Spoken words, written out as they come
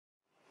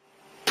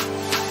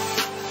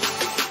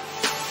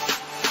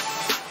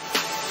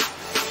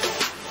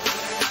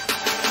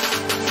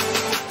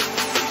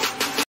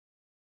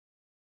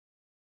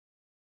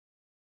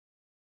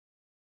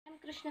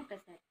Krishna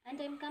Prasad and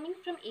I am coming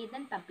from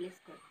Edan Public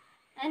School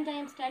and I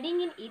am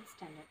studying in 8th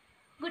standard.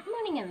 Good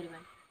morning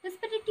everyone,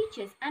 respected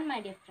teachers and my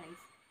dear friends.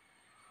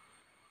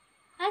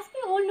 As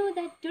we all know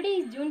that today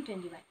is June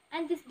 21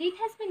 and this date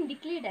has been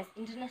declared as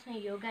International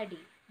Yoga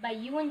Day by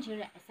UN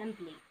General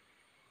Assembly.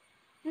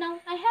 Now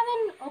I have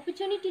an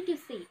opportunity to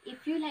say a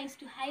few lines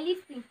to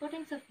highlight the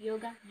importance of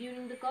yoga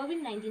during the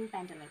COVID-19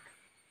 pandemic.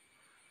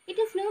 It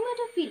is normal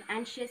to feel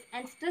anxious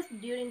and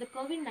stressed during the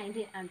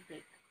COVID-19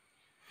 outbreak.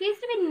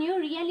 Faced with new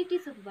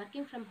realities of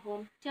working from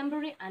home,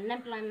 temporary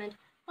unemployment,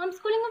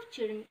 homeschooling of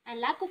children, and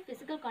lack of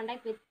physical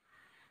contact with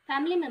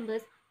family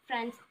members,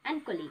 friends,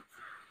 and colleagues,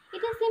 it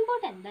is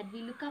important that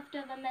we look after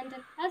our mental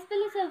as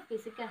well as our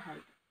physical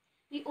health.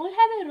 We all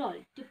have a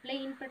role to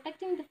play in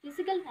protecting the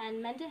physical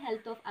and mental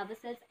health of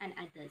ourselves and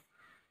others.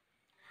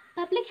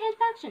 Public health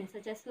actions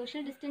such as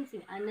social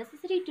distancing are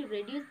necessary to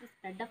reduce the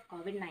spread of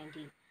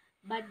COVID-19,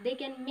 but they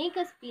can make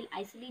us feel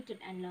isolated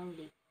and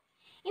lonely.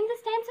 In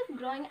these times of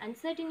growing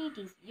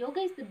uncertainties,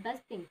 yoga is the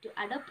best thing to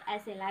adopt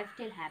as a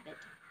lifestyle habit.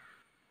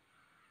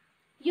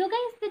 Yoga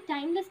is the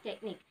timeless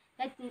technique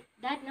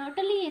that not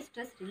only is a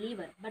stress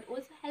reliever but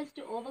also helps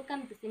to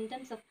overcome the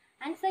symptoms of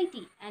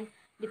anxiety and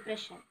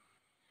depression.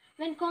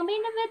 When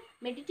combined with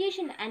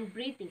meditation and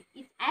breathing,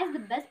 it adds the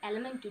best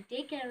element to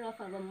take care of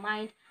our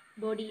mind,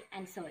 body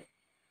and soul.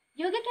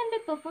 Yoga can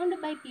be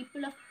performed by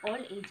people of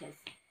all ages.